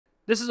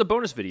This is a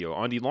bonus video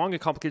on the long and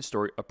complicated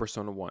story of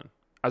Persona 1,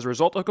 as a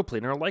result of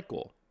completing our like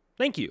goal.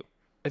 Thank you!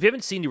 If you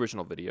haven't seen the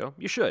original video,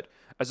 you should,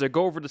 as I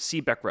go over the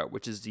Seebeck route,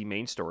 which is the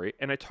main story,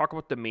 and I talk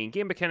about the main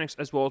game mechanics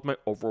as well as my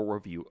overall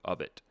review of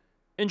it.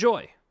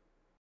 Enjoy!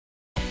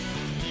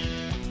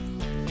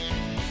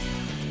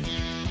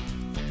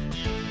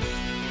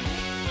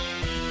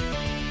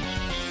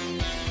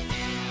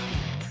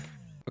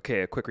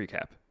 Okay, a quick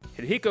recap.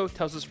 Hidehiko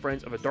tells his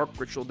friends of a dark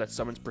ritual that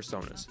summons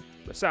personas.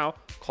 Masao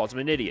calls him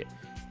an idiot,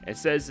 and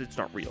says it's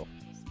not real.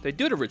 They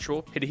do the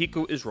ritual,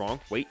 Hidehiko is wrong,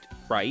 wait,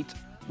 right.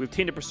 We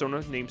obtain a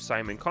persona named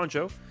Simon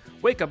Konjo,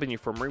 wake up in the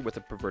infirmary with a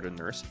perverted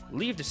nurse,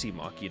 leave to see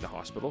Maki in the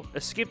hospital,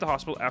 escape the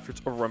hospital after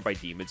it's overrun by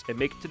demons, and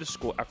make it to the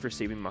school after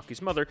saving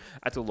Maki's mother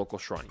at the local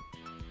shrine.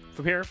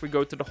 From here, we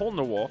go to the hole in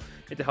the wall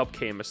and to help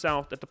Kei and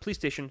Masao at the police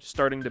station,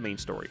 starting the main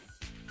story.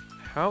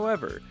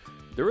 However,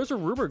 there is a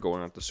rumor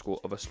going on at the school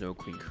of a Snow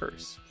Queen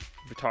curse.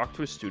 We talk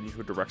to a student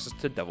who directs us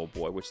to Devil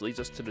Boy, which leads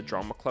us to the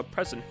drama club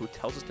president who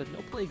tells us that no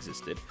play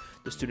existed,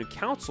 the student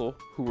council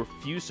who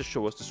refused to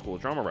show us the school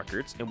drama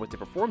records and what they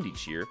performed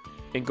each year,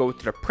 and go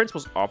to the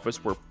principal's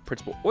office where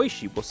Principal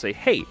Oishi will say,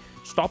 hey,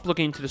 stop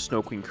looking into the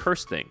Snow Queen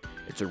curse thing.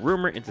 It's a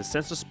rumor and it's a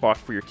sensitive spot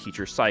for your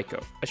teacher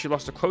Psycho, as she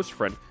lost a close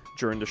friend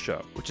during the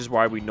show, which is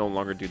why we no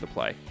longer do the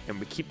play, and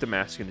we keep the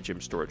mask in the gym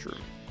storage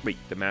room. Wait,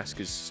 the mask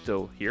is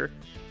still here?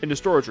 In the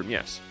storage room,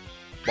 yes.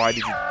 Why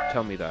did you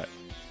tell me that?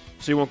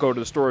 So you won't go to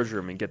the storage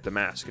room and get the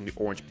mask in the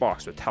orange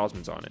box with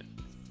talismans on it.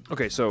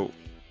 Okay, so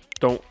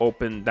don't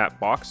open that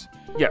box?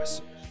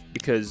 Yes,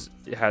 because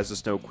it has the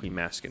Snow Queen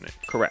mask in it.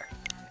 Correct.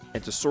 And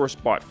it's a sore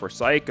spot for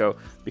Saeko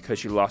because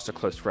she lost a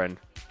close friend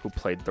who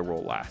played the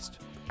role last.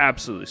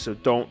 Absolutely, so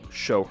don't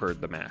show her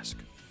the mask.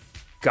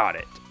 Got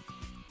it.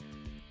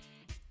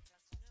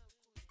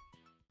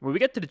 When we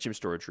get to the gym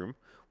storage room,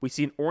 we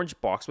see an orange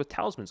box with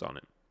talismans on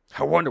it.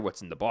 I wonder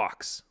what's in the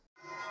box.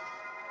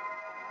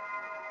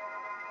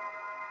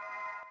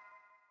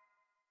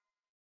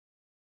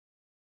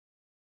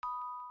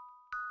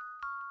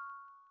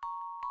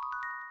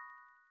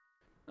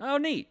 Oh,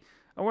 neat.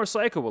 I wonder if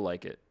Saeko will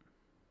like it.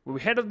 When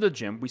we head to the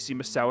gym, we see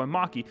Masao and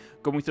Maki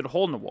going through the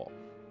hole in the wall,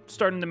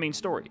 starting the main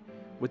story,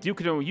 with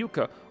Yukino and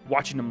Yuka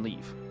watching them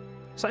leave.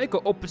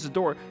 Saeko opens the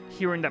door,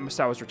 hearing that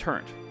Masao has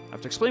returned.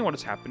 After explaining what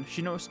has happened,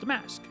 she noticed the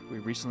mask we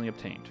recently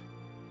obtained.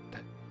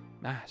 That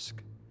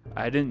mask?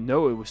 I didn't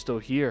know it was still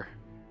here.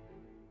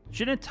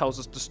 She then tells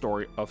us the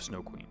story of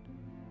Snow Queen.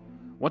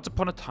 Once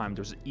upon a time,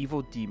 there was an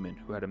evil demon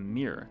who had a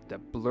mirror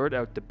that blurred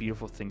out the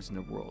beautiful things in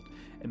the world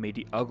and made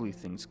the ugly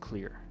things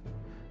clear.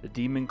 The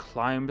demon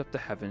climbed up to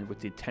heaven with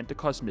the intent to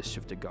cause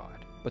mischief to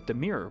God, but the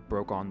mirror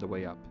broke on the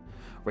way up,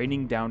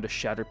 raining down the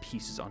shattered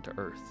pieces onto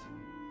Earth.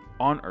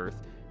 On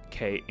Earth,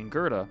 Kei and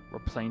Gerda were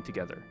playing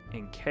together,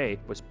 and Kei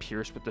was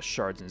pierced with the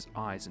shards in his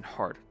eyes and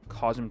heart,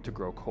 causing him to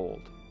grow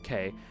cold.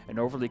 Kei, an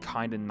overly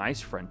kind and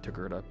nice friend to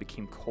Gerda,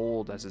 became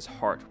cold as his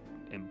heart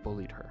and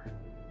bullied her.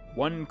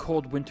 One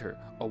cold winter,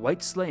 a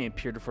white sleigh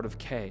appeared in front of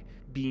Kei,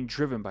 being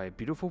driven by a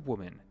beautiful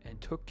woman, and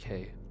took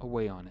Kei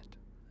away on it.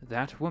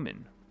 That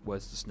woman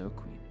was the Snow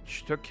Queen.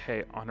 She took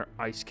Kei on her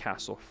ice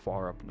castle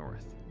far up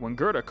north. When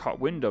Gerda caught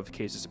wind of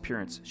Kei's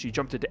disappearance, she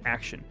jumped into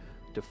action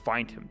to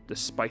find him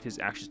despite his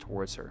actions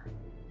towards her.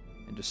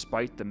 And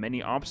despite the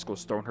many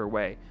obstacles thrown her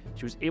way,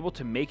 she was able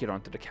to make it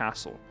onto the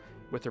castle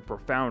with her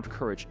profound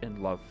courage and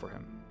love for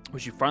him. When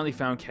she finally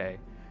found Kei,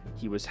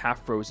 he was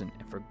half frozen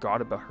and forgot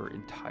about her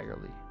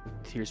entirely.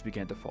 Tears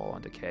began to fall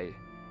onto Kei,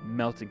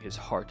 melting his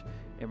heart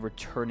and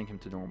returning him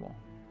to normal.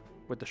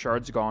 With the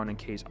shards gone in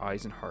Kei's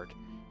eyes and heart,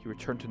 he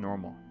returned to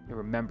normal and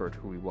remembered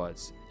who he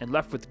was, and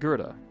left with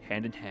Gerda,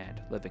 hand in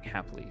hand, living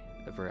happily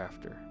ever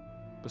after.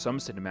 But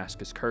some say the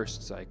mask is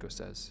cursed, Saeko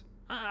says.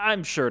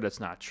 I'm sure that's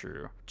not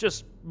true.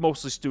 Just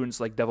mostly students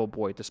like Devil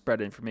Boy to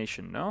spread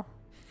information, no?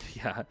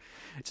 Yeah,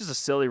 it's just a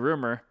silly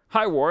rumor.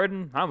 Hi,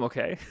 Warden, I'm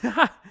okay.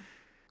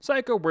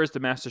 Saeko wears the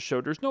mask to show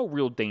there's no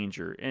real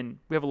danger, and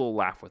we have a little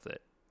laugh with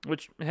it.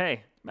 Which,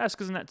 hey, mask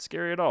isn't that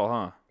scary at all,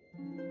 huh?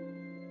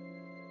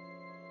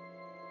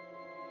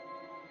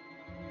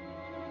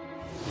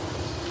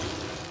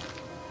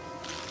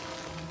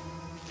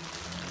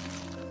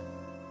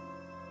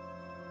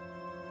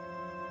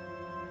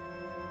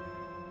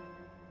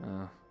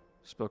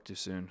 Spoke too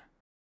soon.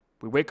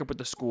 We wake up at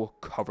the school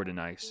covered in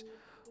ice,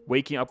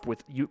 waking up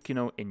with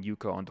Yukino and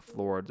Yuka on the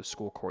floor of the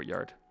school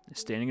courtyard, and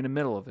standing in the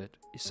middle of it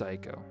is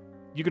Saeko.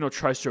 Yukino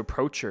tries to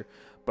approach her,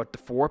 but the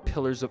 4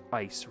 pillars of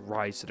ice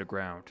rise to the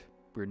ground.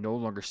 We are no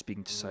longer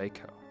speaking to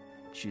Saeko.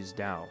 She is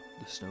now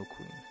the Snow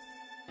Queen.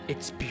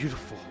 It's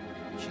beautiful,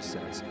 she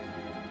says.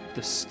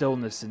 The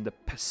stillness and the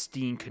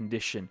pristine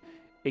condition.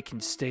 It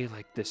can stay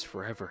like this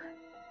forever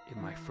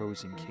in my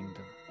frozen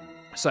kingdom.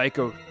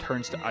 Saeko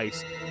turns to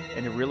ice,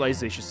 and a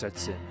realization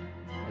sets in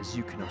as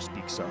Yukino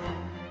speaks up.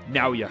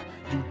 Naoya,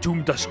 you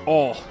doomed us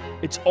all.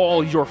 It's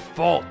all your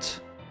fault.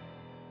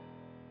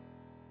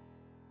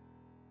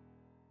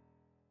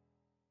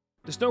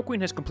 The Snow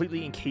Queen has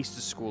completely encased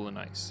the school in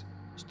ice.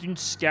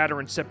 Students scatter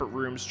in separate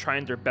rooms,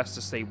 trying their best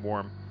to stay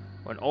warm.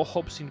 When all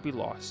hope seems to be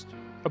lost,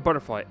 a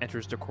butterfly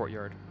enters the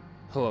courtyard.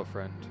 Hello,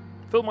 friend.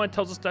 Filmline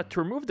tells us that to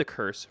remove the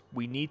curse,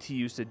 we need to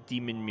use the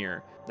demon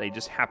mirror that he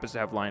just happens to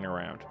have lying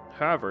around.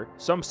 However,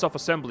 some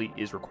self-assembly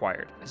is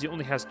required, as he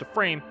only has the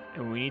frame,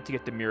 and we need to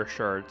get the mirror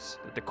shards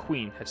that the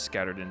Queen had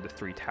scattered in the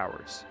 3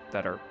 towers,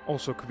 that are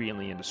also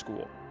conveniently in the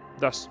school.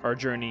 Thus, our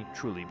journey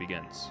truly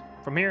begins.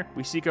 From here,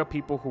 we seek out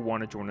people who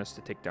want to join us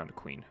to take down the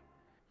Queen.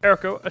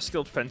 Eriko, a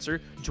skilled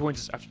fencer, joins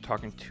us after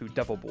talking to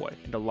Devil Boy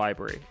in the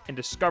library and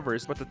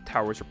discovers what the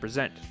towers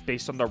represent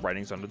based on the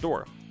writings on the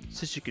door.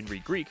 Since she can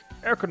read Greek,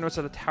 Eriko notes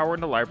that the tower in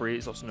the library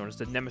is also known as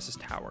the Nemesis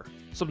Tower,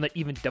 something that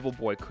even Devil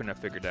Boy couldn't have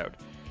figured out,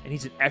 and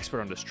he's an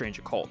expert on the strange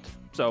occult,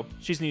 so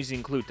she's an easy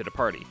include to the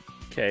party.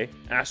 Okay,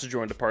 asks to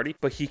join the party,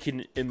 but he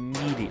can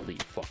immediately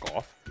fuck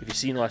off. If you've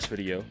seen the last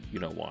video, you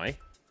know why.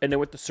 And then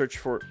went to search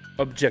for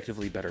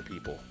objectively better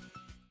people.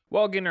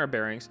 While getting our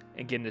bearings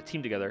and getting the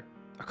team together,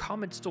 a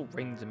comment still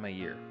rings in my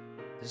ear.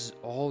 This is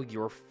all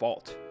your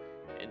fault.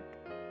 And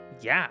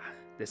yeah,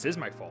 this is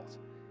my fault.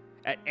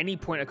 At any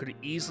point, I could have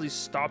easily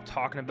stopped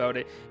talking about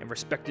it and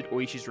respected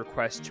Oishi's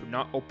request to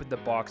not open the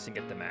box and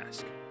get the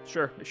mask.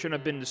 Sure, it shouldn't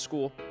have been to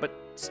school, but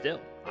still,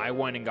 I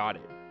went and got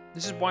it.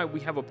 This is why we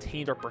have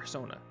obtained our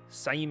persona,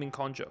 Saimin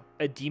Konjo,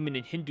 a demon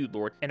in Hindu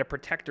lore and a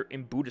protector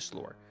in Buddhist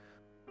lore,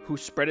 who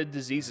spreaded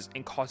diseases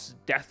and caused the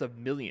death of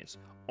millions,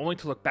 only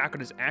to look back on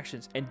his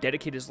actions and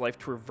dedicate his life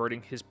to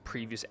reverting his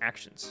previous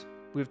actions.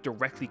 We have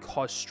directly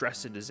caused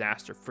stress and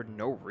disaster for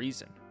no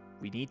reason.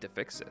 We need to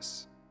fix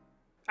this.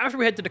 After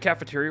we head to the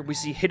cafeteria, we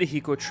see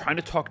Hidehiko trying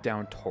to talk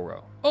down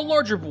Toro, a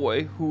larger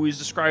boy who is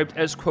described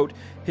as, quote,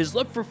 his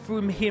love for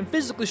food made him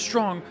physically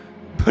strong,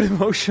 but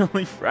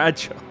emotionally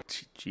fragile.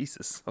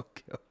 Jesus,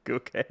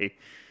 okay.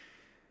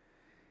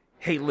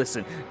 Hey,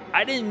 listen,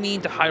 I didn't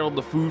mean to hide all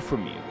the food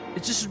from you.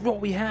 It's just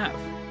what we have.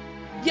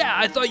 Yeah,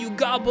 I thought you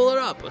gobble it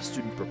up, a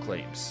student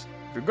proclaims.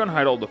 If you're gonna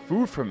hide all the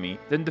food from me,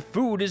 then the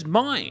food is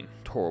mine,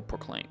 Toro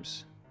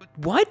proclaims.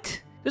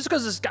 What? Just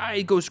because this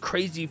guy goes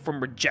crazy from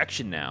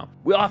rejection now,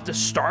 we all have to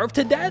starve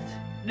to death?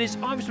 It is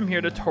obvious from here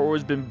that Toro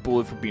has been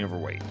bullied for being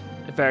overweight.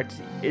 In fact,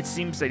 it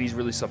seems that he's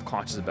really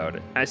self-conscious about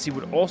it, as he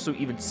would also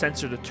even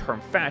censor the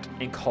term fat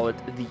and call it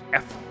the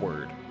F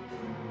word.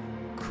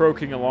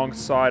 Croaking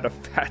alongside a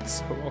fat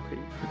Somoki.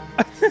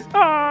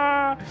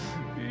 Ah,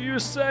 you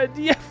said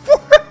the F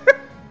word!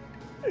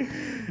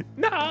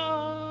 No!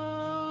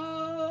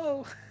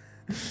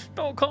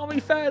 Don't call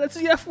me fat, that's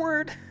the F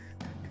word!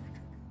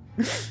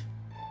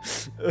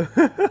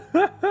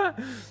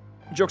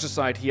 Jokes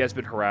aside, he has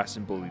been harassed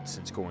and bullied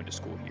since going to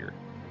school here.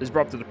 This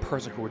brought up that the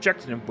person who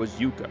rejected him was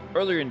Yuka.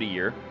 Earlier in the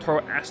year,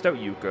 Toro asked out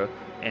Yuka,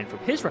 and from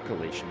his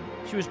recollection,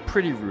 she was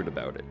pretty rude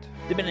about it,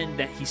 demanding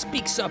that he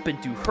speaks up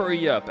and to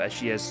hurry up as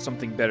she has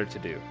something better to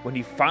do. When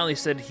he finally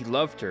said he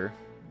loved her,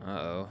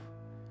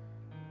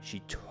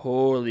 she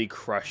totally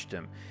crushed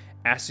him,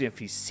 asking if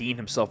he's seen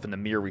himself in the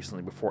mirror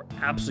recently before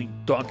absolutely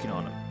dunking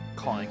on him,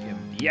 calling him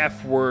the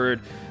F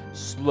word,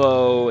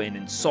 slow, and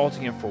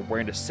insulting him for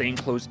wearing the same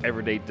clothes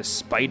every day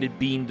despite it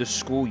being the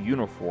school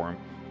uniform,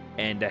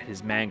 and that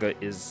his manga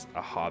is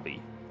a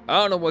hobby. I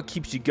don't know what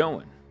keeps you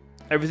going.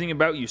 Everything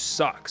about you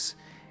sucks.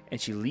 And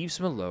she leaves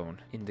him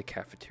alone in the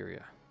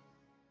cafeteria.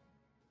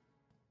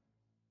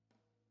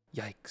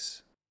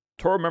 Yikes.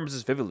 Toro remembers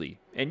this vividly,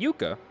 and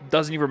Yuka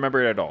doesn't even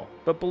remember it at all,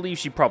 but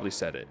believes she probably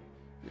said it.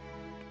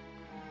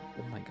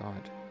 Oh my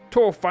god.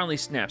 Toro finally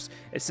snaps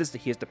and says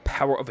that he has the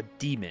power of a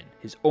demon,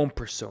 his own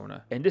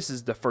persona, and this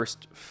is the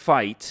first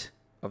fight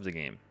of the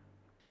game.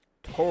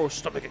 Toro's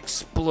stomach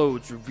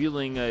explodes,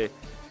 revealing I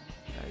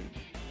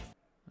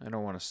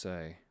don't want to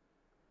say.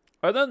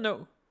 I don't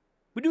know.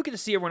 We do get to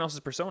see everyone else's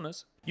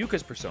personas.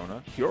 Yuka's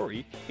persona,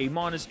 Hiyori, a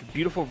modest,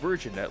 beautiful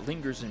virgin that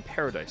lingers in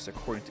paradise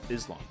according to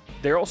Islam.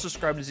 They are also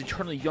described as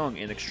eternally young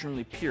and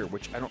extremely pure,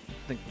 which I don't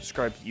think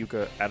describes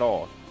Yuka at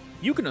all.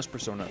 Yukino's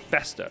persona,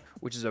 Vesta,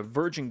 which is a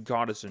virgin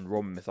goddess in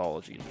Roman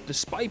mythology.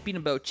 Despite being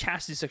about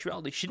chastity and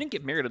sexuality, she didn't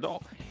get married at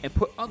all and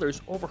put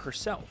others over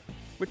herself,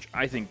 which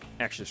I think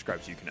actually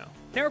describes Yukino.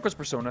 Naruko's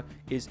persona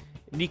is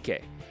Nike,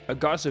 a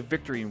goddess of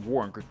victory and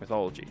war in Greek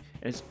mythology,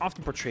 and is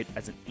often portrayed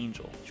as an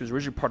angel. She was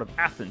originally part of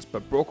Athens,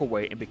 but broke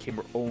away and became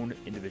her own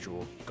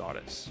individual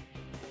goddess.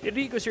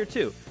 Hidehiko's here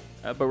too,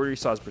 but we already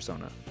saw his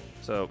persona,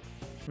 so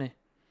meh.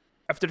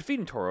 After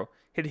defeating Toro,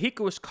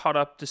 Hidehiko is caught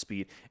up to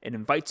speed and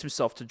invites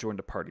himself to join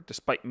the party,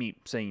 despite me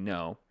saying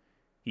no.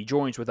 He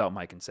joins without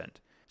my consent.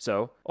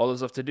 So, all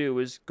there's left to do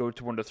is go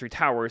to one of the 3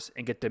 towers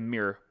and get the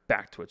mirror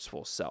back to its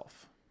full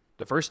self.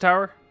 The first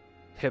tower?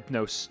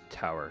 Hypnos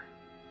Tower.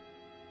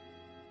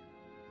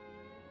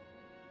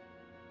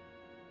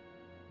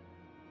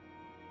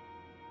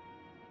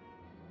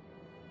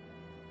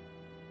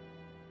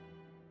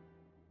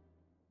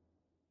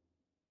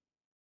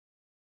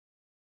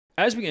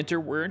 As we enter,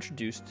 we're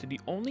introduced to the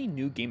only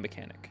new game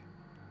mechanic,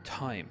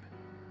 time,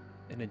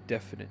 an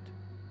indefinite,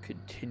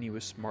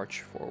 continuous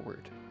march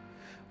forward,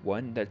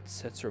 one that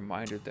sets a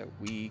reminder that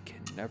we can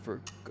never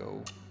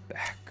go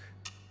back,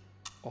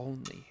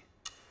 only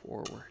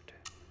forward.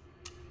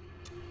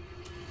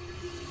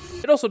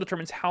 It also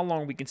determines how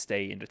long we can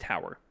stay in the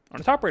tower. On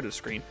the top right of the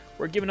screen,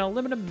 we're given a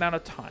limited amount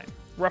of time,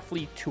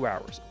 roughly 2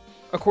 hours.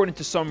 according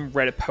to some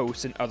Reddit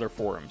posts and other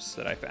forums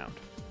that I found.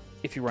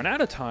 If you run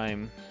out of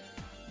time,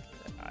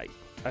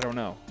 I don't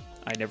know.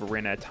 I never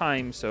ran out of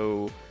time,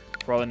 so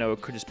for all I know,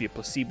 it could just be a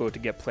placebo to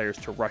get players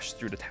to rush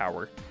through the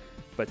tower.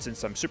 But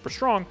since I'm super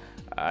strong,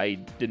 I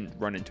didn't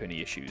run into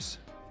any issues.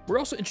 We're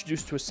also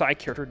introduced to a side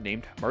character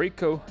named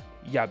Mariko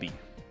Yabi,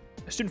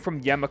 a student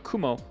from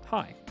Yamakumo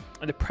High,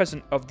 and the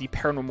president of the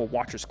Paranormal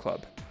Watchers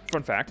Club.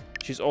 Fun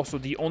fact, she's also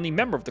the only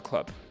member of the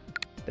club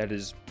that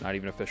is not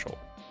even official.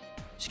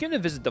 She came to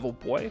visit Devil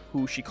Boy,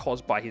 who she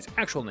calls by his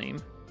actual name,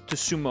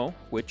 Tsumo,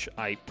 which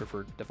I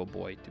prefer Devil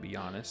Boy to be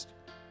honest.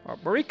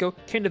 Mariko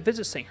came to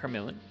visit St.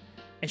 Hermilin,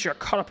 and she got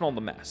caught up in all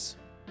the mess,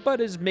 but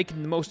is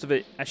making the most of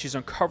it as she's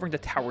uncovering the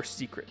tower's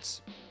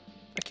secrets.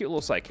 A cute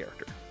little side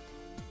character.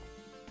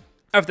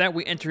 After that,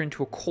 we enter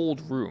into a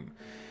cold room,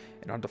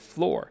 and on the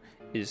floor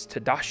is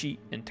Tadashi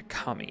and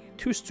Takami,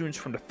 two students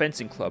from the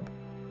fencing club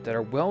that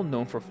are well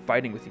known for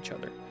fighting with each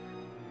other,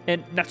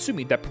 and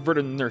Natsumi, that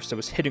perverted nurse that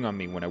was hitting on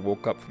me when I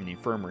woke up from the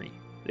infirmary.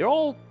 They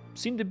all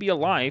seem to be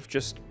alive,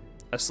 just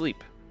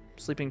asleep,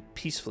 sleeping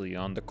peacefully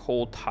on the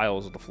cold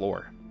tiles of the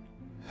floor.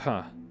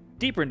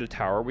 Deeper into the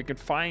tower, we can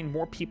find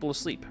more people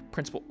asleep.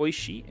 Principal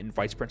Oishi and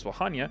Vice Principal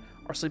Hanya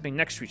are sleeping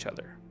next to each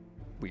other.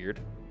 Weird.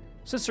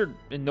 Since they're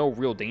in no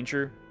real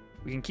danger,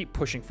 we can keep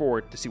pushing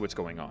forward to see what's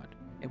going on,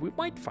 and we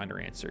might find our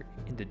answer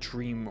in the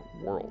dream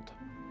world.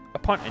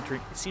 Upon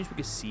entering, it seems we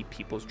can see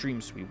people's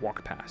dreams we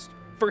walk past.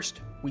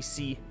 First, we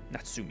see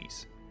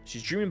Natsumi's.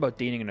 She's dreaming about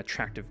dating an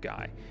attractive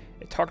guy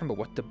and talking about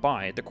what to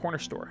buy at the corner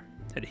store.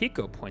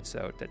 Hidehiko points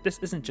out that this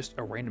isn't just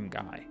a random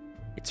guy,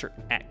 it's her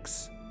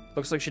ex.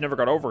 Looks like she never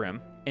got over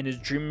him, and is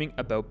dreaming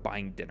about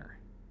buying dinner.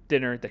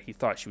 Dinner that he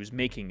thought she was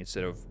making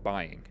instead of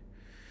buying.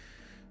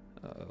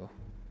 Uh-oh.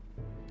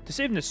 To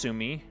save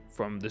Natsumi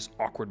from this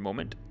awkward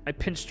moment, I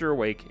pinched her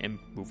awake and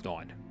moved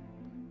on.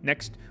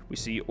 Next, we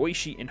see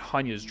Oishi and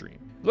Hanya's dream.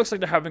 It looks like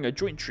they're having a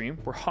joint dream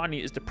where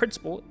Hanya is the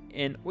principal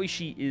and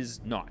Oishi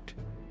is not,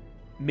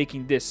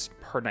 making this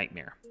her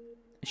nightmare.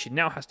 And she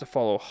now has to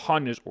follow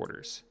Hanya's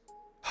orders.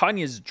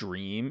 Hanya's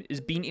dream is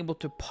being able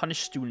to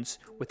punish students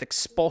with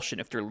expulsion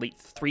if they're late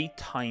 3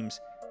 times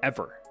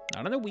ever.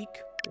 Not in a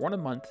week, or in a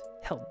month,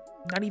 hell,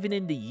 not even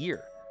in the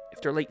year. If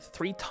they're late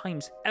 3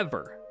 times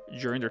ever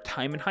during their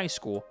time in high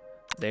school,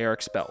 they are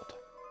expelled.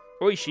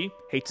 Oishi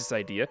hates this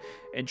idea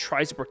and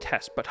tries to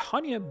protest, but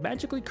Hanya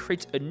magically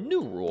creates a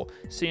new rule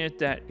saying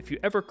that if you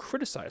ever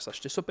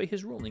criticize/disobey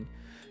his ruling,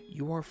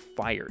 you are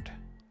fired.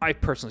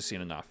 I've personally seen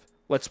enough.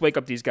 Let's wake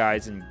up these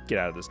guys and get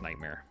out of this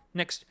nightmare.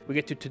 Next, we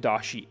get to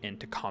Tadashi and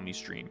Takami's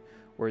dream,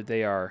 where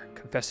they are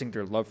confessing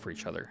their love for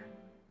each other.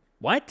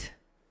 What?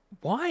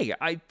 Why?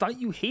 I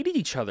thought you hated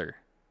each other.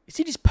 You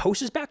see these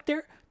posters back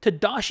there?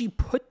 Tadashi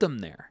put them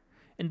there,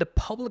 in the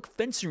public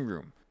fencing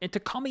room, and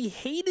Takami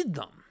hated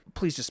them.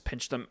 Please just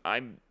pinch them.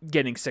 I'm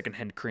getting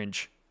secondhand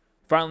cringe.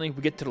 Finally,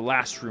 we get to the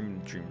last room in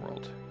the dream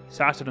world.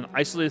 Sat on an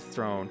isolated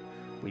throne,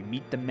 we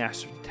meet the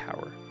master of the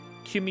tower,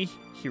 Kumi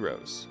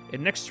Heroes,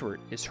 and next to her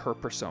is her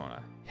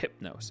persona,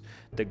 Hypnos,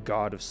 the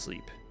god of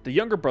sleep. The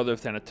younger brother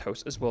of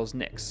Thanatos, as well as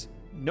Nyx,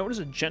 known as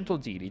a gentle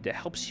deity that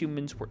helps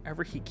humans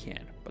wherever he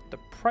can, but the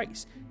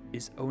price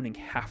is owning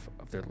half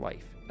of their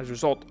life as a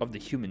result of the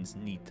humans'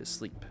 need to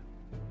sleep.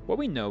 What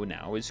we know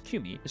now is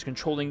Kumi is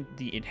controlling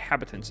the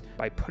inhabitants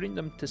by putting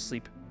them to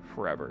sleep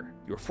forever.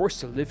 You're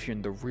forced to live here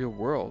in the real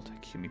world,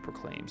 Kumi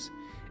proclaims.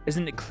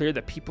 Isn't it clear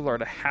that people are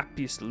the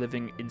happiest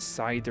living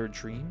inside their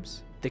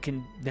dreams? They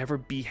can never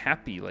be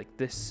happy like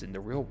this in the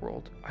real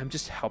world. I'm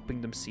just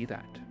helping them see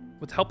that.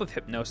 With the help of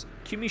Hypnos,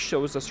 Kumi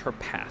shows us her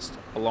past,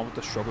 along with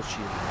the struggles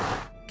she endured.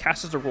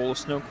 Cast as the role of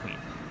Snow Queen,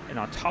 and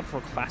on top of her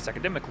class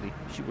academically,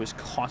 she was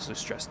constantly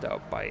stressed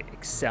out by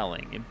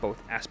excelling in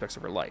both aspects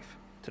of her life,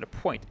 to the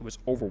point it was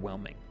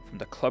overwhelming. From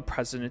the club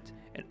president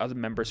and other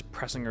members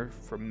pressing her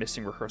for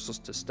missing rehearsals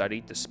to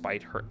study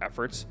despite her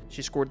efforts,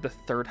 she scored the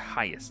 3rd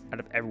highest out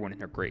of everyone in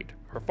her grade.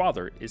 Her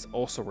father is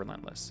also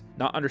relentless,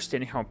 not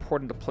understanding how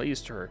important the play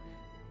is to her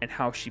and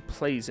how she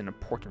plays an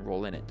important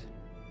role in it.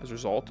 As a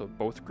result of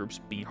both groups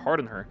being hard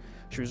on her,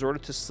 she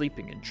resorted to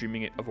sleeping and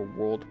dreaming of a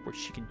world where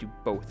she can do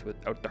both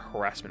without the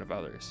harassment of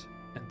others,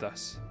 and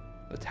thus,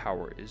 the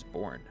tower is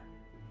born.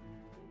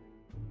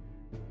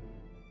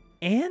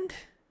 And?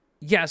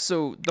 Yeah,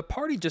 so the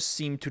party just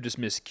seemed to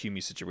dismiss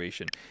Kumi's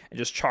situation and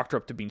just chalked her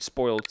up to being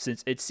spoiled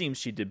since it seems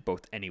she did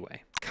both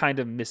anyway. Kind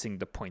of missing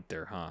the point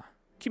there, huh?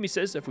 Kumi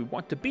says if we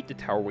want to beat the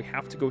tower, we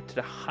have to go to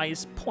the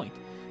highest point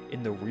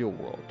in the real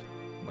world.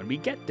 When we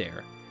get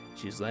there,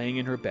 she's laying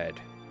in her bed,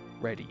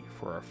 ready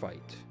for our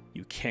fight.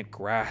 You can't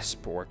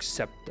grasp or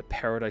accept the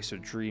paradise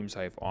of dreams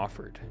I have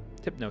offered.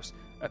 Hypnos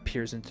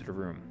appears into the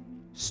room,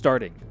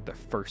 starting the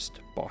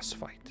first boss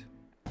fight.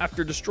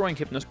 After destroying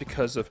Hypnos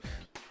because of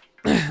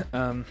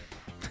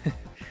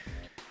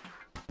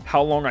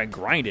how long I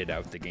grinded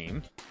out the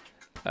game,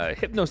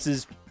 Hypnos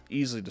is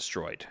easily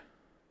destroyed.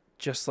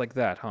 Just like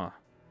that, huh?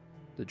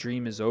 The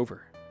dream is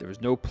over. There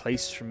is no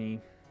place for me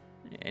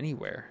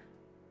anywhere.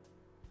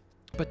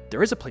 But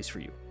there is a place for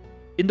you.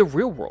 In the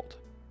real world.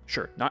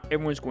 Sure, not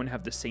everyone's going to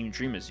have the same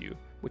dream as you,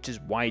 which is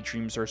why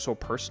dreams are so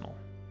personal.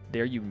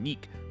 They're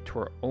unique to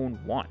our own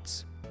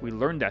wants. We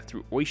learned that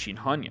through Oishi and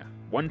Hanya.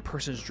 One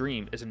person's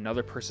dream is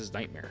another person's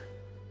nightmare.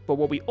 But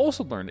what we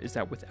also learned is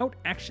that without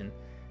action,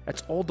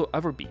 that's all there'll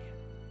ever be.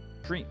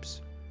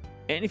 Dreams.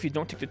 And if you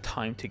don't take the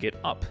time to get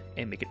up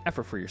and make an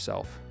effort for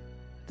yourself,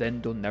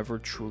 then you'll never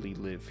truly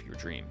live your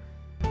dream.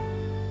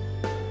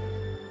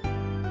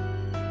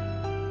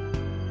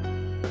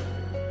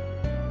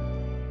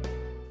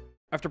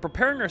 After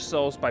preparing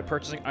ourselves by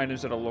purchasing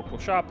items at a local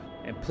shop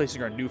and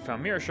placing our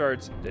newfound mirror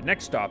shards, the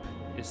next stop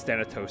is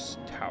Thanatos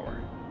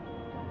Tower.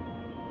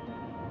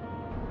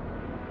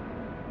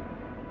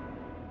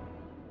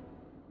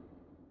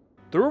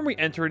 The room we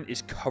enter in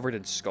is covered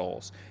in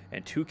skulls,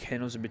 and 2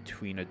 candles in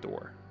between a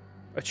door.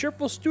 A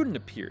cheerful student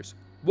appears,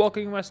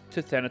 welcoming us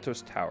to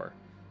Thanatos Tower.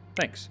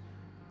 Thanks.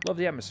 Love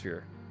the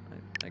atmosphere,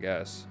 I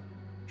guess.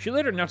 She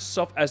later announced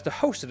herself as the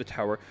host of the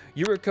tower,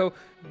 Yuriko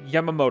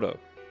Yamamoto.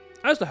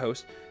 As the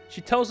host, she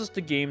tells us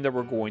the game that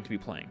we're going to be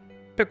playing.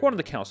 Pick one of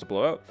the candles to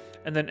blow out,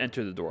 and then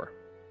enter the door.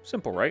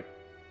 Simple, right?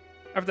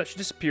 After that, she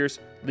disappears,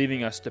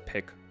 leaving us to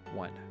pick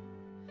one.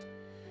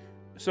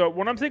 So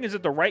what I'm thinking is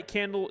that the right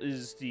candle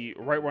is the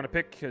right one to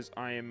pick, because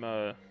I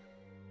am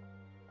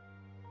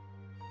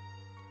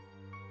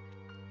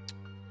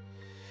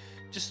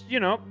just, you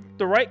know,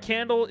 the right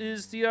candle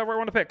is the right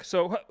one to pick.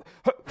 So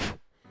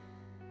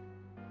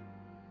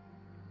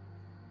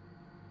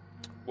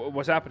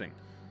what's happening?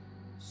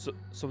 So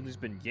something's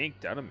been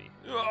yanked out of me.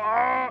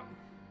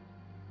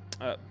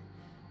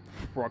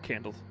 Wrong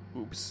candle.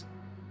 Oops.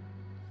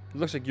 It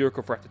looks like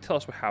Yuriko forgot to tell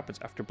us what happens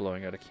after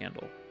blowing out a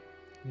candle.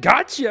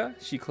 Gotcha,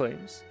 she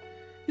claims.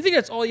 You think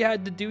that's all you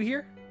had to do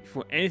here? If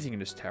you want anything in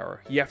this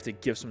tower, you have to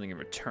give something in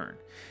return.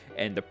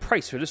 And the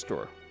price for this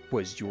door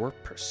was your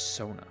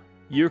persona.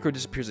 Yuriko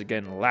disappears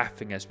again,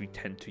 laughing as we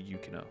tend to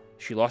Yukino.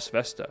 She lost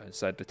Vesta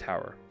inside the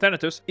tower.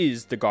 Thanatos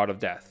is the god of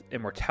death,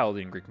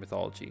 immortality in Greek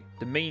mythology.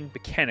 The main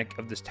mechanic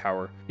of this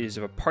tower is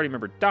if a party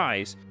member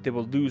dies, they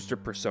will lose their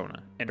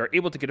persona, and are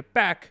able to get it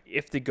back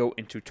if they go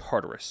into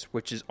Tartarus,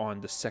 which is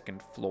on the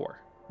 2nd floor.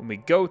 When we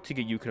go to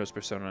get Yukino's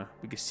persona,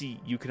 we can see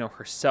Yukino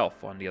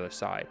herself on the other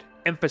side,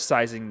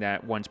 emphasizing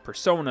that one's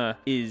persona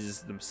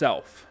is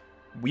themselves.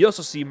 We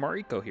also see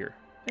Mariko here.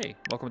 Hey,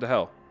 welcome to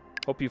hell.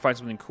 Hope you find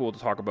something cool to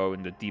talk about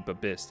in the deep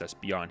abyss that's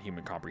beyond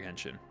human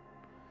comprehension.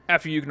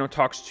 After Yukino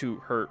talks to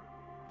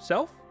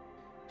herself,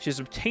 she has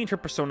obtained her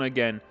persona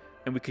again,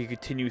 and we can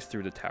continue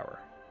through the tower.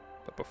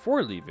 But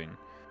before leaving,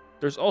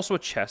 there's also a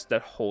chest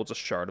that holds a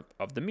shard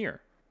of the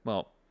mirror.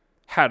 Well,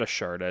 had a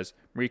shard, as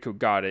Mariko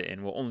got it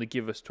and will only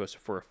give it to us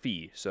for a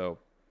fee, so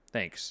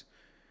thanks.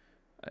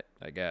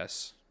 I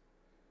guess.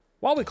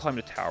 While we climb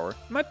the tower,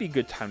 it might be a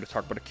good time to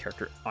talk about a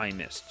character I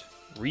missed,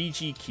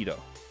 Reiji Kido.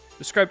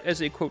 Described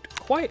as a, quote,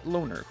 quiet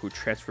loner who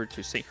transferred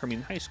to St.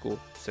 Hermine High School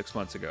 6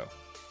 months ago.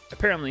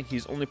 Apparently,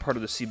 he's only part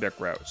of the Seebeck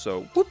route,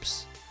 so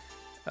whoops.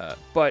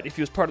 But if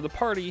he was part of the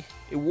party,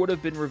 it would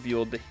have been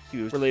revealed that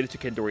he was related to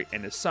Kandori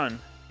and his son,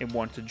 and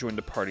wanted to join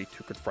the party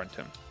to confront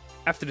him.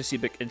 After the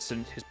Seebeck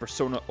incident, his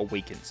persona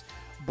awakens.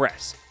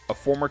 Bress, a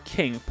former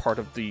king, part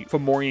of the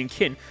Fomorian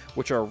kin,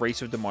 which are a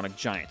race of demonic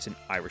giants in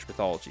Irish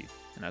mythology,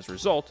 and as a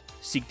result,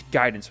 seeked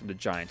guidance from the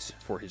giants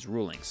for his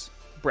rulings.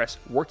 Bress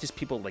worked his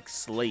people like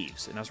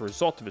slaves, and as a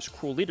result of his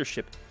cruel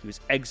leadership, he was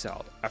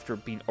exiled after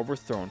being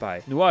overthrown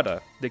by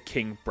Nuada, the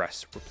king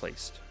Bress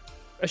replaced.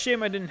 A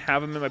shame I didn't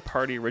have him in my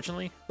party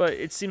originally, but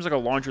it seems like a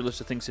laundry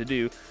list of things to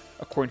do,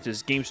 according to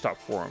this GameStop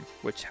forum,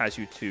 which has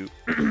you to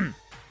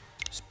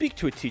speak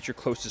to a teacher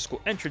close to the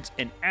school entrance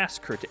and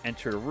ask her to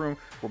enter the room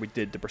where we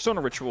did the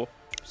persona ritual,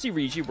 see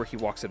Reiji where he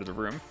walks out of the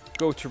room,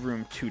 go to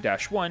room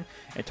 2-1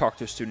 and talk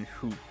to a student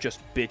who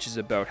just bitches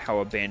about how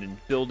abandoned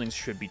buildings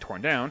should be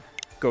torn down,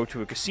 go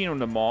to a casino in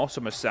the mall,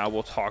 so Masao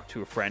will talk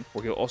to a friend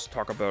where he'll also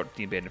talk about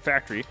the abandoned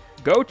factory,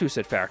 go to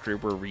said factory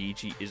where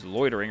Reiji is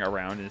loitering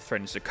around and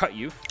threatens to cut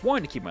you,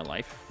 wanting to keep my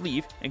life,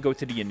 leave, and go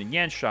to the yin and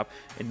yang shop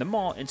in the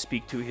mall and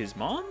speak to his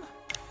mom?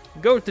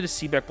 Go to the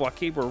Seebeck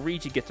blockade where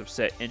Reiji gets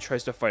upset and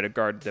tries to fight a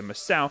guard, then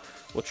Masao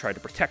will try to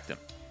protect him.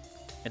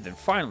 And then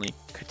finally,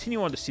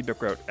 continue on the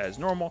Seebeck route as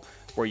normal,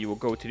 where you will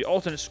go to the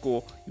alternate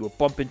school, you will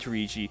bump into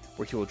Reiji,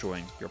 where he will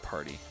join your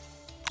party.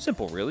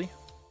 Simple, really.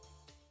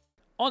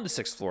 On the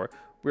 6th floor,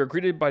 we are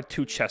greeted by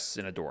 2 chests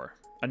and a door.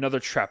 Another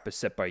trap is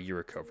set by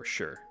Yuriko for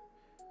sure.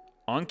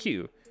 On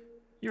cue,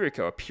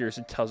 Yuriko appears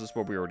and tells us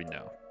what we already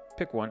know.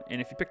 Pick one,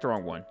 and if you pick the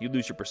wrong one, you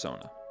lose your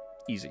persona.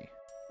 Easy.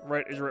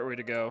 Right is the right way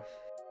to go.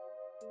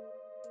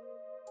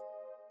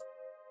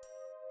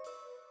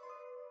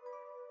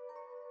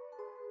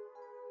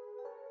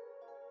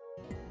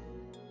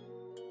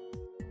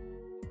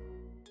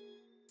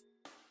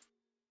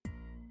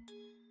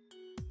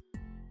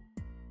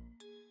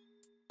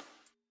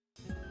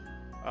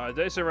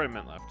 Did I say right or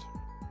meant left?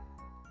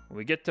 When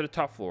we get to the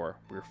top floor,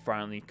 we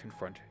finally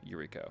confront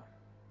Yuriko.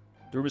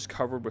 The room is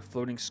covered with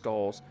floating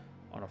skulls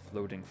on a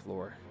floating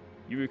floor.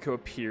 Yuriko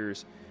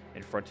appears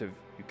in front of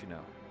Yukino.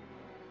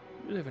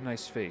 You really have a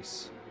nice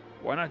face.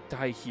 Why not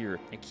die here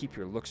and keep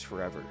your looks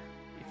forever?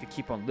 If you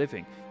keep on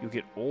living, you'll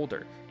get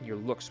older and your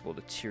looks will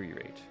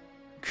deteriorate.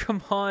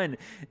 Come on,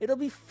 it'll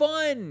be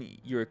fun,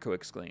 Yuriko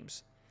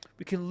exclaims.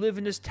 We can live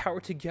in this tower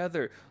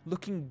together,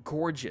 looking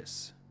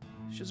gorgeous.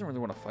 She doesn't really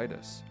want to fight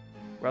us.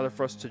 Rather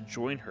for us to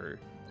join her,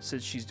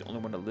 since she's the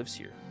only one that lives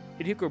here.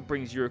 Hidehiko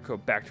brings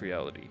Yuriko back to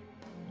reality.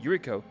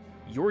 Yuriko,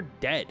 you're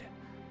dead.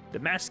 The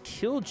mask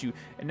killed you,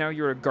 and now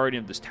you're a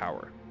guardian of this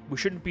tower. We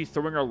shouldn't be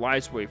throwing our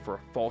lives away for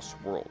a false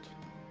world.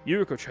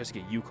 Yuriko tries to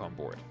get Yuka on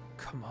board.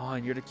 Come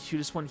on, you're the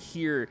cutest one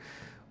here.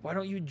 Why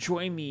don't you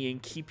join me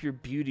and keep your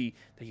beauty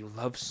that you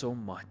love so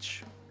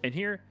much? And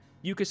here,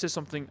 Yuka says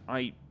something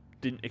I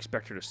didn't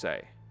expect her to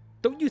say.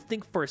 Don't you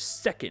think for a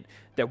second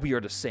that we are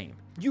the same?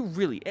 You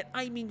really, and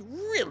I mean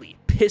really,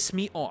 piss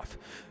me off.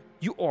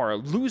 You are a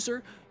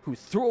loser who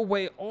threw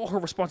away all her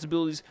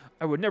responsibilities.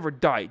 I would never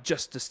die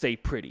just to stay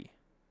pretty.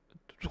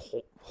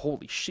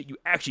 Holy shit, you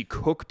actually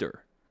cooked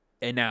her.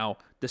 And now,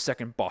 the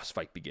second boss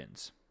fight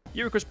begins.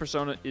 Yuriko's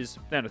persona is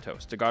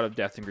Thanatos, the god of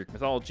death in Greek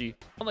mythology.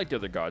 Unlike the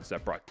other gods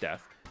that brought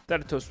death,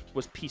 Thanatos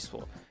was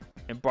peaceful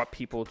and brought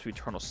people to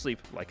eternal sleep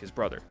like his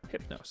brother,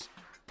 Hypnos,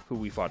 who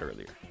we fought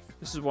earlier.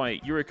 This is why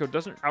Yuriko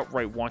doesn't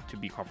outright want to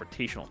be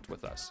confrontational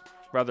with us,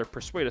 rather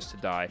persuade us to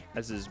die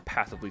as his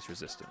path of least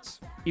resistance.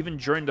 Even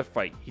during the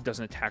fight, he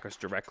doesn't attack us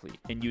directly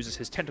and uses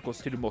his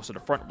tentacles to do most of the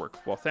front work,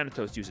 while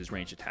Thanatos uses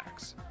ranged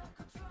attacks.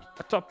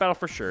 A tough battle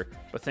for sure,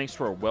 but thanks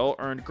to our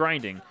well-earned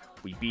grinding,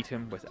 we beat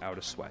him without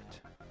a sweat.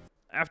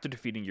 After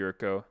defeating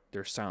Yuriko,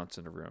 there's silence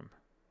in the room.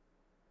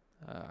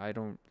 I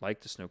don't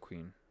like the Snow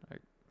Queen.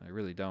 I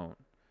really don't.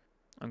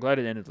 I'm glad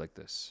it ended like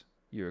this,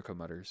 Yuriko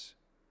mutters.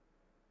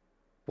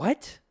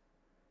 What?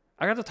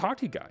 I got to talk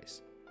to you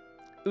guys.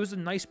 It was a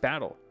nice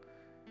battle.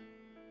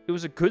 It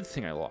was a good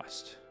thing I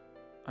lost.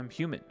 I'm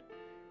human,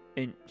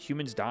 and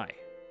humans die.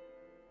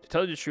 To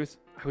tell you the truth,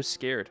 I was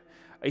scared.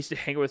 I used to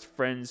hang out with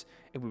friends,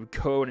 and we would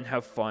go out and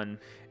have fun.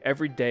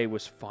 Every day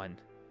was fun.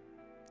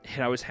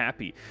 And I was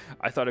happy.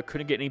 I thought it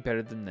couldn't get any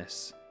better than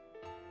this.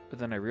 But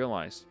then I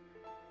realized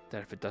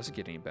that if it doesn't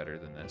get any better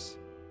than this,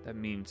 that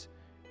means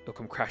it'll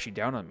come crashing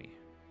down on me.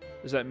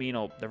 Does that mean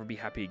I'll never be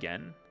happy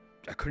again?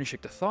 I couldn't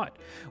shake the thought.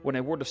 When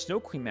I wore the Snow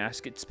Queen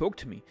mask, it spoke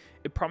to me.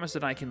 It promised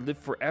that I can live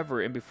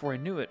forever, and before I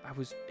knew it, I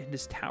was in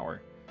this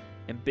tower,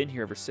 and been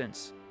here ever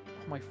since.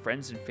 All my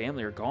friends and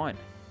family are gone.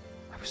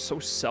 I was so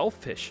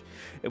selfish,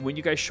 and when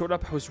you guys showed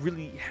up, I was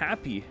really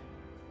happy.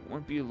 I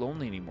wouldn't be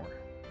lonely anymore.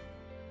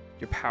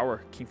 Your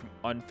power came from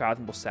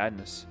unfathomable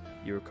sadness,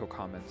 Yuriko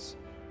comments.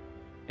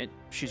 And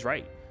she's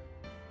right.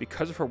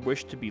 Because of her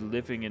wish to be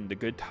living in the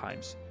good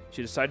times,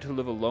 she decided to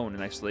live alone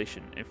in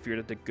isolation and feared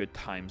that the good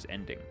times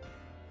ending.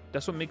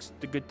 That's what makes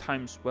the good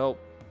times, well,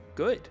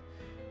 good.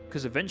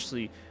 Because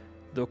eventually,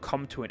 they'll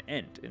come to an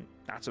end, and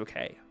that's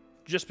okay.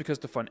 Just because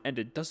the fun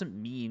ended doesn't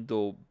mean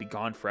they'll be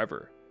gone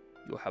forever.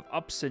 You'll have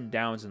ups and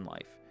downs in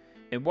life.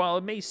 And while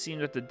it may seem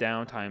that the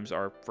down times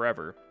are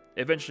forever,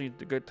 eventually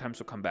the good times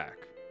will come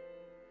back.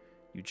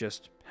 You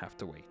just have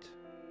to wait.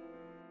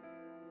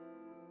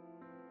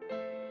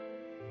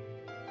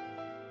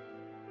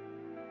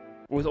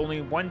 With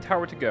only one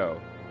tower to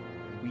go,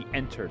 we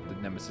entered the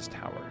Nemesis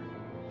Tower.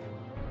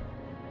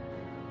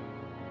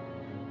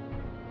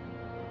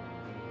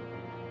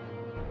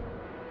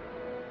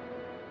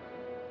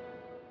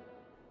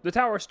 The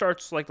tower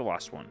starts like the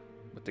last one,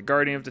 with the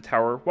guardian of the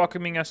tower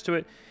welcoming us to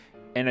it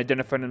and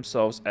identifying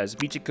themselves as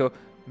Michiko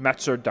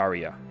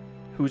Matsudaria,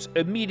 whose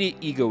immediate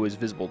ego is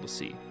visible to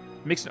see.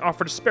 Makes an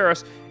offer to spare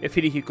us if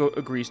Hidehiko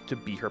agrees to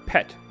be her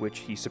pet, which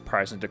he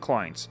surprisingly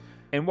declines,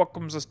 and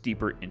welcomes us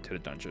deeper into the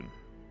dungeon.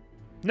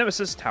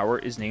 Nemesis Tower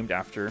is named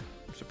after,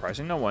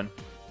 surprising no one,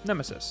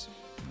 Nemesis,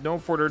 known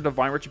for their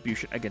divine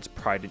retribution against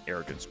pride and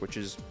arrogance, which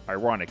is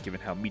ironic given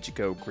how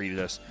Michiko greeted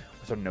us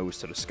with her nose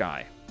to the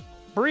sky.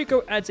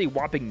 Mariko adds a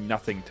whopping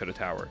nothing to the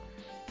tower.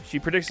 She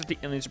predicts that the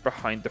aliens are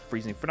behind the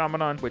freezing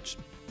phenomenon, which,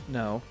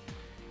 no,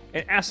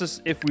 and asks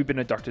us if we've been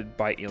abducted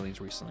by aliens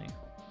recently.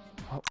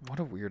 What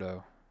a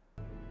weirdo.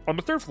 On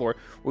the third floor,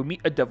 we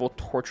meet a devil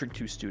torturing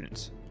two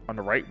students. On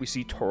the right, we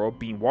see Toro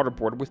being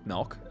waterboarded with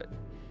milk.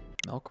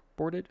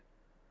 Milk-boarded?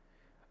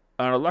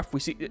 On the left, we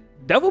see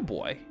Devil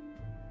Boy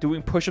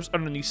doing push-ups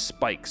underneath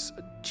spikes.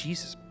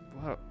 Jesus,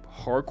 what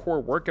a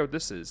hardcore workout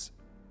this is.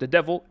 The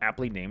devil,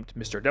 aptly named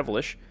Mr.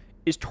 Devilish,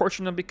 is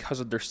torturing them because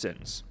of their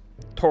sins.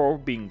 Toro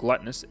being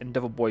gluttonous and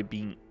Devil Boy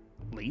being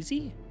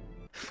lazy?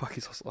 Fuck,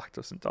 he's also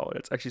lactose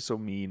intolerant. It's actually so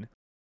mean.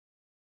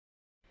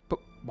 But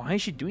why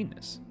is she doing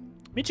this?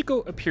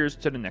 Michiko appears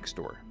to the next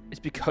door. It's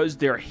because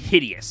they're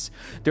hideous.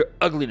 Their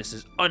ugliness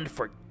is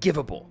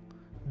unforgivable.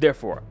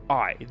 Therefore,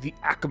 I, the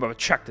Akuma of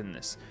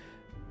attractiveness,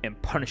 am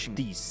punishing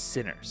these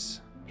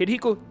sinners.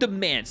 Hidehiko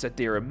demands that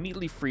they are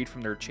immediately freed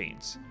from their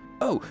chains.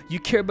 Oh, you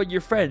care about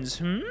your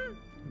friends,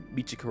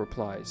 Michiko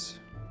replies.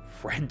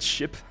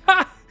 Friendship?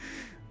 Ha!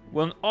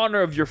 Well, in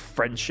honor of your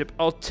friendship,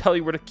 I'll tell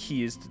you where the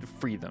key is to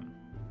free them.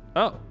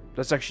 Oh,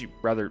 that's actually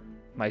rather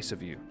nice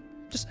of you.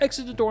 Just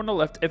exit the door on the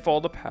left and follow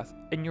the path,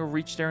 and you'll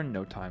reach there in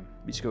no time,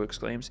 Michiko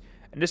exclaims,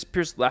 and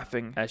disappears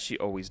laughing as she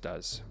always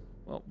does.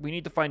 Well, we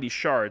need to find these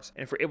shards,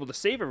 and if we're able to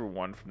save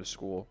everyone from the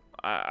school,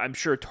 I'm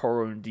sure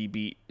Toro and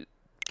DB...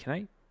 Can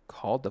I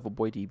call Devil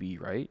Boy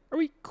DB, right? Are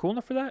we cool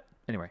enough for that?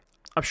 Anyway,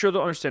 I'm sure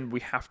they'll understand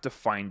we have to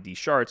find these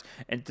shards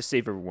and to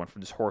save everyone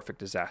from this horrific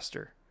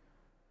disaster.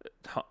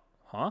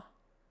 Huh?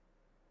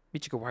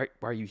 Michiko, why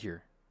are you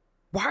here?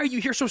 Why are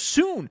you here so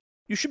soon?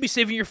 You should be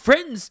saving your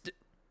friends.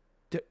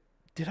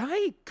 Did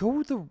I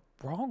go the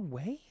wrong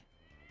way?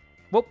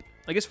 Well,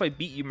 I guess if I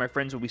beat you, my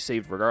friends will be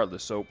saved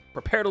regardless, so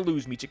prepare to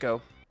lose,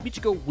 Michiko.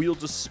 Michiko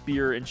wields a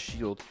spear and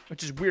shield,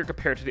 which is weird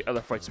compared to the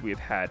other fights we have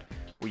had,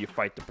 where you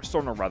fight the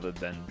persona rather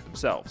than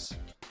themselves.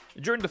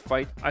 During the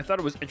fight, I thought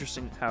it was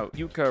interesting how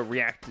Yuka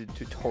reacted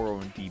to Toro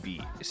and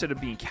DB. Instead of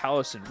being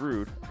callous and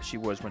rude, as she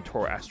was when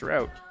Toro asked her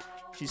out,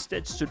 she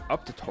instead stood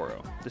up to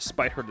Toro,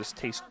 despite her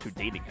distaste to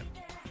dating him.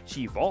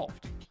 She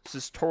evolved.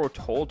 Since Toro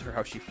told her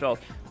how she felt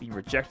being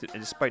rejected,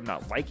 and despite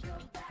not liking him,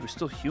 he was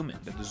still human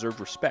and deserved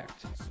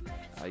respect.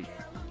 I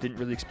didn't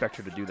really expect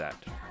her to do that.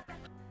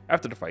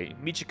 After the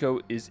fight,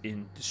 Michiko is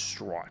in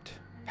distraught.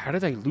 How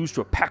did I lose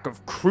to a pack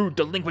of crude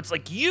delinquents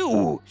like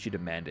you? She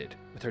demanded,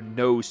 with her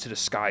nose to the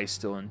sky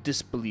still in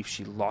disbelief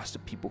she lost to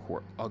people who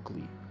are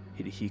ugly.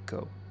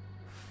 Hidehiko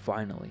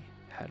finally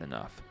had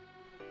enough.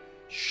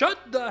 Shut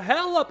the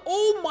hell up!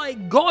 Oh my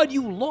god,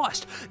 you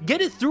lost! Get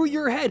it through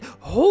your head!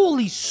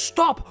 Holy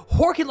stop!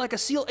 Hork it like a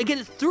seal and get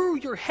it through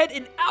your head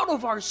and out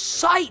of our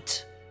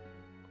sight!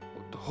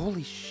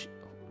 Holy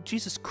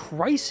Jesus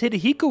Christ,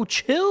 Hidehiko,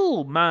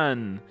 chill,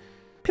 man!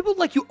 People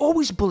like you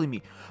always bully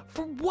me.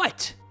 For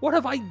what? What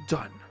have I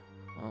done?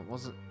 Well,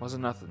 it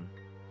wasn't nothing.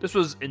 This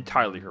was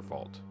entirely her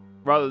fault.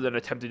 Rather than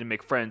attempting to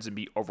make friends and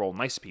be overall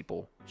nice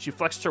people, she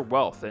flexed her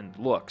wealth and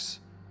looks.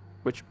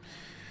 Which,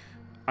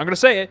 I'm gonna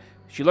say it,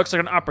 she looks like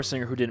an opera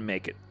singer who didn't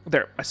make it.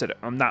 There, I said it.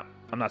 I'm not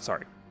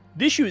sorry.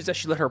 The issue is that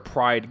she let her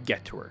pride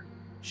get to her.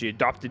 She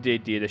adopted the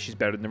idea that she's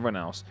better than everyone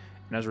else,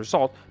 and as a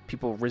result,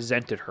 people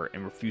resented her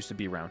and refused to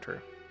be around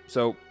her.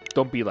 So,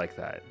 don't be like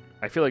that.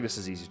 I feel like this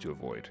is easy to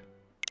avoid.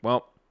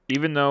 Well,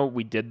 even though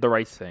we did the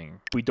right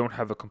thing, we don't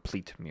have a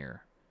complete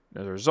mirror.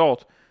 As a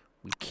result,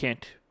 we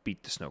can't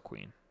beat the Snow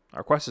Queen.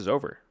 Our quest is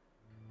over.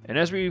 And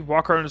as we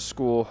walk around the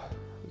school,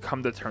 we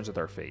come to terms with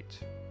our fate.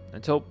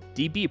 Until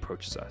DB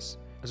approaches us.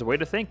 As a way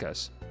to thank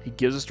us, he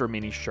gives us the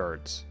remaining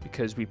shards,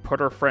 because we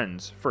put our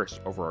friends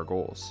first over our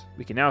goals.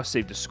 We can now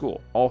save the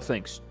school, all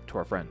thanks to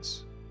our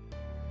friends.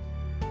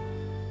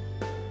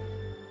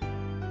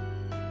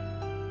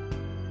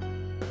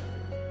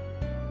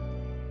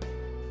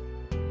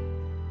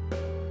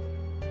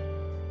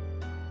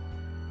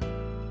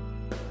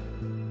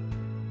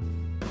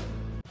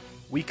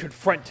 We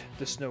confront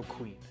the Snow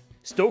Queen.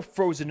 Still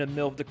frozen in the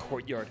middle of the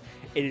courtyard,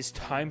 it is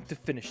time to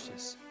finish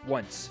this,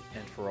 once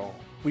and for all.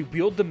 We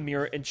wield the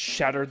mirror and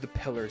shatter the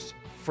pillars,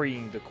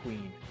 freeing the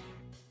queen.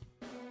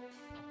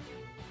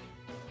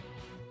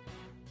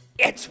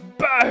 It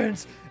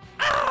burns!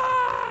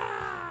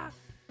 Ah!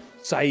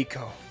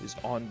 Saiko is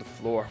on the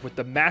floor, with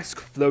the mask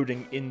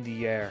floating in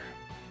the air.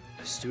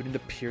 A student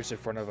appears in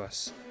front of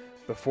us.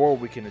 Before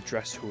we can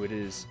address who it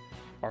is,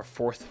 our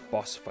fourth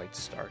boss fight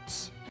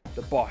starts.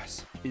 The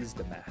boss is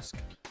the mask,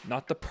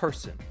 not the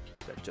person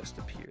that just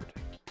appeared.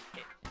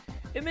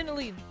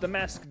 Admittedly, the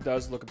mask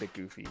does look a bit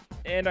goofy,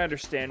 and I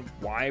understand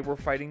why we're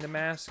fighting the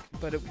mask,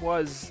 but it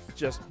was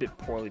just a bit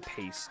poorly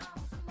paced.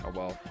 Oh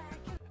well.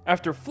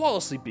 After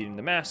flawlessly beating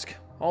the mask,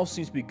 all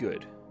seems to be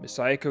good. Miss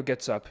Saiko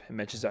gets up and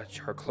mentions that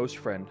her close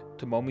friend,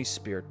 Tomomi's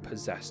spirit,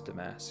 possessed the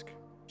mask.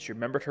 She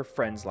remembered her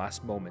friend's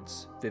last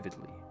moments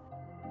vividly.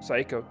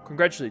 Saiko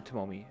congratulated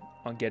Tomomi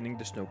on getting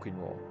the Snow Queen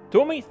role.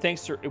 Tomomi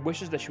thanks her and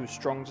wishes that she was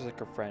strong just like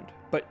her friend.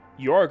 But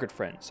you are a good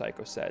friend,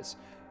 Saiko says.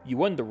 You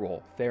won the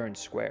role, fair and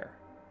square.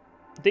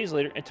 Days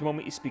later, and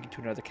Tomomi is speaking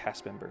to another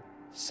cast member.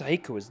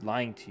 Saiko is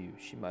lying to you,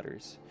 she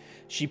mutters.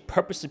 She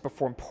purposely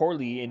performed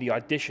poorly in the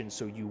audition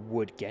so you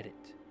would get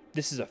it.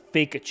 This is a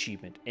fake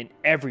achievement, and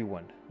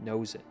everyone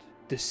knows it.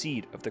 The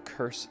seed of the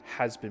curse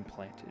has been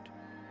planted.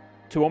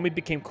 Tomomi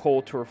became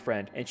cold to her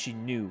friend, and she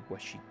knew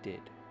what she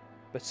did.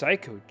 But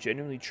Saiko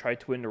genuinely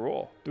tried to win the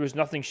role. There was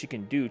nothing she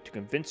can do to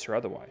convince her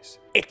otherwise.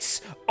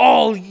 It's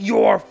all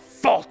your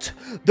fault!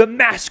 The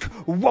mask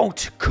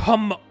won't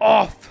come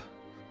off!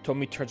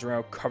 Tomomi turns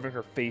around, covering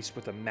her face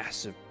with a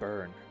massive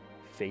burn,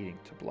 fading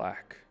to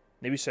black.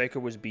 Maybe Saiko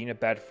was being a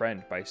bad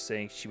friend by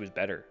saying she was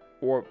better.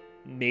 Or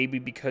maybe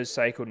because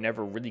Saiko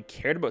never really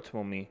cared about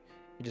Tomomi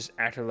and just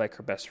acted like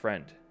her best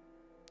friend.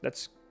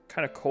 That's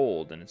kind of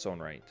cold in its own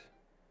right.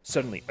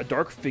 Suddenly, a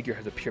dark figure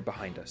has appeared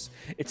behind us.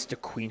 It's the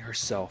queen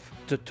herself,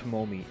 the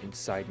Tomomi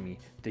inside me.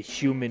 The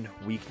human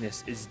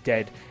weakness is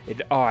dead,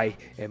 and I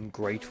am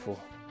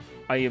grateful.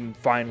 I am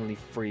finally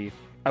free.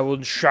 I will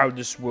enshroud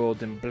this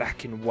world in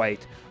black and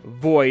white,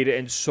 void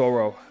and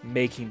sorrow,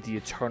 making the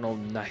eternal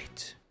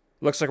night.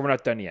 Looks like we're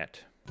not done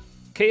yet.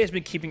 Kay has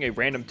been keeping a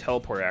random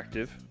teleport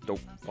active. Don't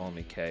follow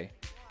me, Kay.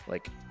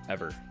 Like,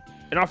 ever.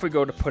 And off we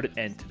go to put an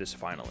end to this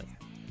finally.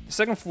 The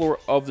second floor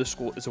of the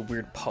school is a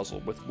weird puzzle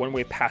with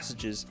one-way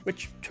passages,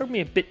 which took me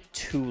a bit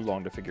too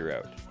long to figure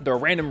out. There are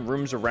random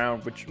rooms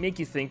around which make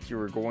you think you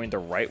were going the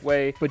right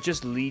way, but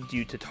just lead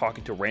you to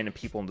talking to random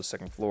people on the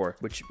second floor,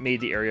 which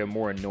made the area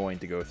more annoying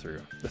to go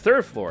through. The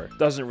third floor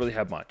doesn't really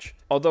have much,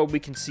 although we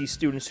can see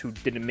students who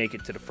didn't make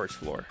it to the first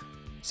floor.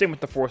 Same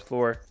with the 4th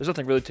floor. There's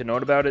nothing really to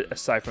note about it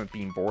aside from it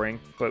being boring.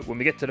 But when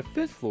we get to the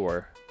 5th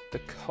floor, the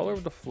color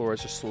of the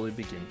floors just slowly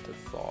begin to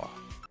thaw.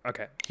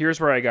 Okay, here's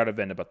where I gotta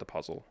vent about the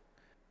puzzle.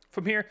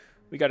 From here,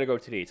 we gotta go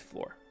to the 8th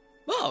floor.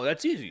 Oh,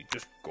 that's easy.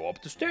 Just go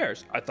up the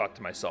stairs, I thought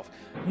to myself.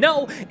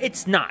 No,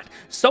 it's not.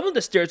 Some of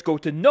the stairs go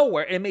to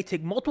nowhere, and it may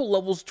take multiple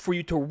levels for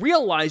you to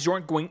realize you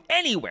aren't going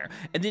anywhere.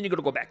 And then you're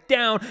gonna go back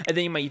down, and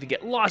then you might even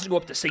get lost and go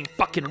up the same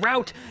fucking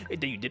route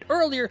that you did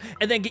earlier,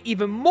 and then get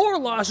even more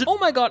lost. And oh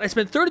my god, I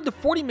spent 30 to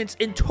 40 minutes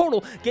in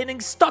total getting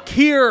stuck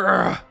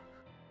here.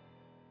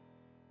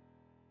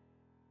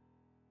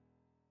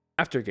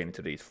 After getting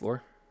to the 8th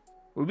floor,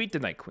 we meet the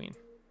Night Queen.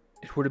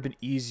 It would have been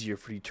easier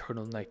for the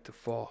eternal night to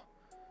fall.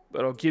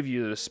 But I'll give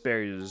you the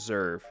despair you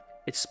deserve.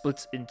 It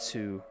splits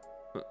into...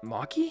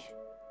 Maki?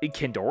 And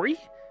Kandori?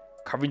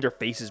 Covering their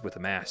faces with a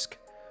mask.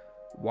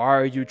 Why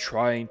are you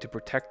trying to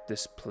protect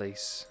this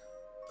place?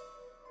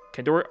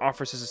 Kandori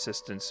offers his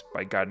assistance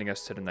by guiding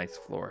us to the 9th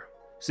floor.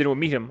 So then we'll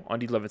meet him on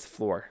the 11th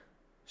floor,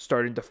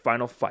 starting the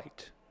final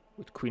fight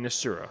with Queen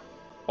Asura,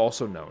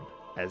 also known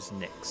as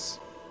Nyx.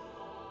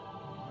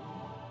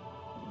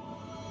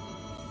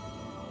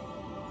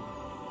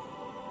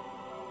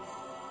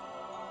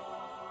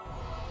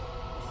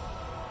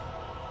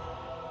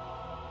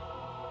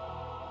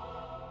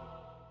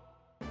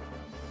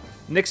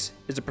 Nyx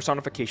is a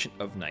personification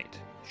of night.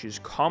 She is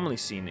commonly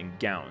seen in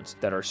gowns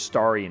that are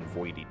starry and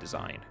voidy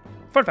design.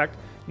 Fun fact,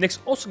 Nyx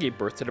also gave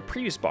birth to the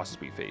previous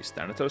bosses we faced,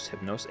 Thanatos,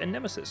 Hypnos, and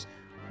Nemesis,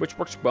 which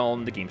works well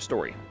in the game's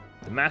story.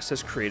 The mask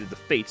has created the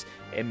Fates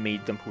and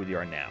made them who they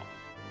are now.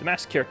 The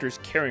masked characters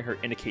carrying her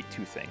indicate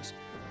two things.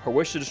 Her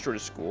wish to destroy the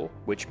school,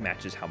 which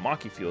matches how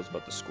Maki feels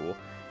about the school,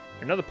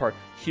 and another part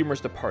humors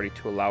the party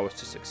to allow us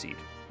to succeed.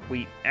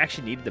 We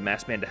actually needed the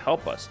masked man to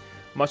help us,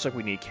 much like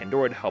we need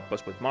Kandori to help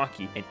us with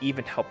Maki and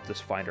even helped us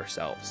find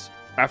ourselves.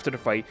 After the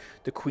fight,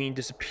 the queen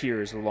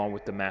disappears along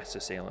with the masked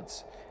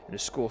assailants, and the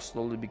school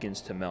slowly begins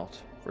to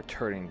melt,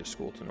 returning the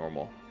school to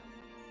normal.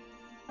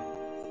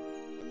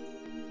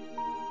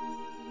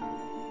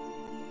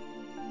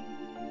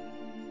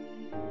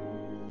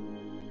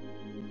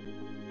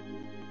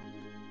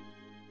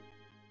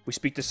 We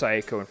speak to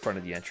Sayako in front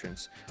of the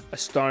entrance,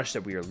 astonished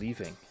that we are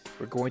leaving.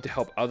 We're going to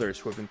help others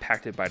who have been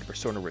impacted by the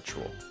Persona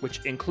ritual,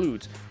 which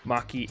includes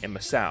Maki and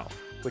Masao,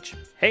 which,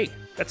 hey,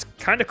 that's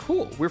kinda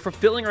cool. We're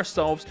fulfilling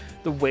ourselves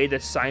the way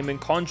that Simon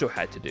Konjo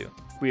had to do.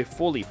 We have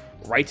fully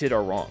righted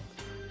our wrong.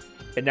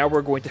 And now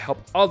we're going to help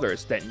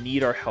others that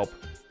need our help,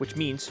 which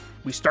means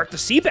we start the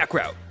Seaback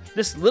route.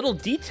 This little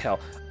detail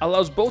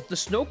allows both the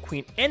Snow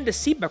Queen and the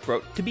Seaback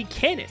route to be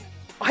canon.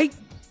 I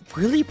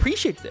really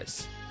appreciate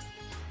this.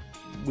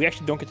 We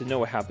actually don't get to know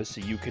what happens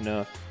to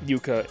Yukina,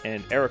 Yuka,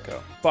 and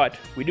Erika, but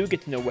we do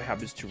get to know what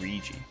happens to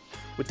Ryuji.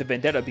 With the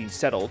vendetta being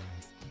settled,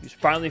 he's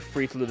finally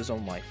free to live his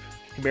own life.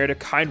 He married a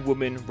kind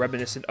woman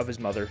reminiscent of his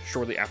mother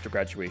shortly after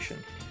graduation,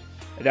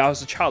 and now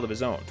has a child of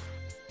his own.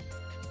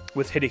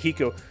 With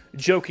Hidehiko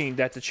joking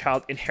that the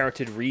child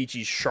inherited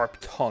Ryuji's sharp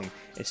tongue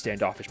and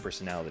standoffish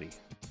personality.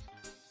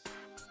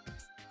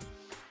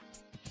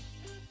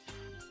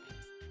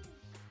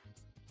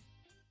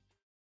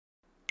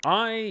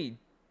 I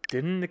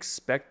didn't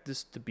expect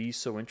this to be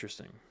so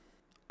interesting.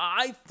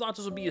 I thought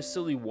this would be a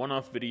silly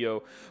one-off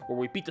video where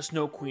we beat the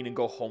Snow Queen and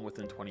go home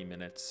within 20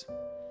 minutes.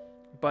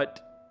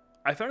 But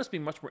I found this to be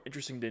much more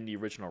interesting than the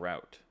original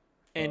route.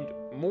 And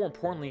more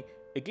importantly,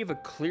 it gave a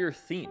clear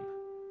theme.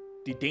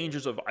 The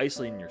dangers of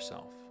isolating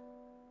yourself.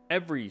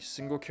 Every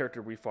single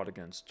character we fought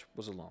against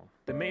was alone.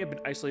 They may have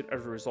been isolated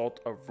as a result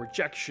of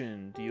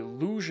rejection, the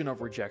illusion of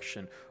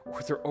rejection,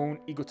 or their own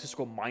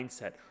egotistical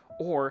mindset,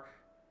 or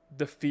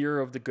the fear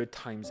of the good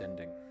times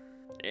ending.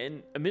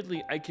 And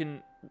admittedly, I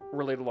can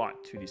relate a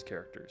lot to these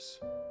characters.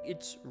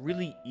 It's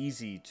really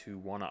easy to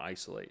want to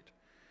isolate.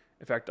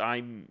 In fact,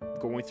 I'm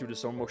going through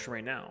this own motion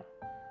right now.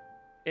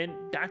 And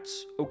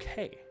that's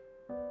okay.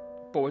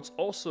 But what's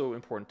also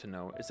important to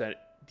know is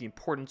that the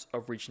importance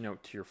of reaching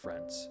out to your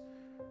friends.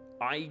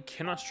 I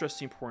cannot stress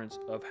the importance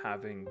of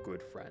having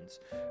good friends.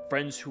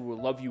 Friends who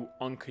will love you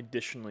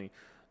unconditionally,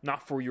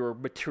 not for your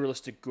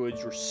materialistic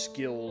goods, your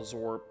skills,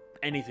 or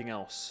anything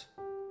else.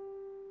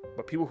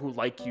 But people who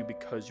like you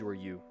because you are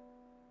you.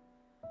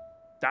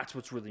 That's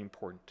what's really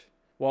important.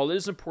 While it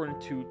is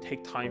important to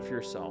take time for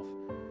yourself,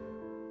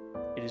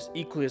 it is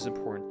equally as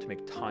important to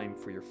make time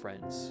for your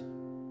friends.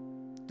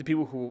 The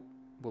people who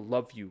will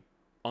love you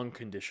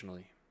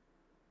unconditionally.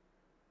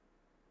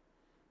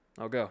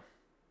 I'll go.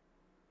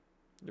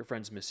 Your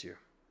friends miss you.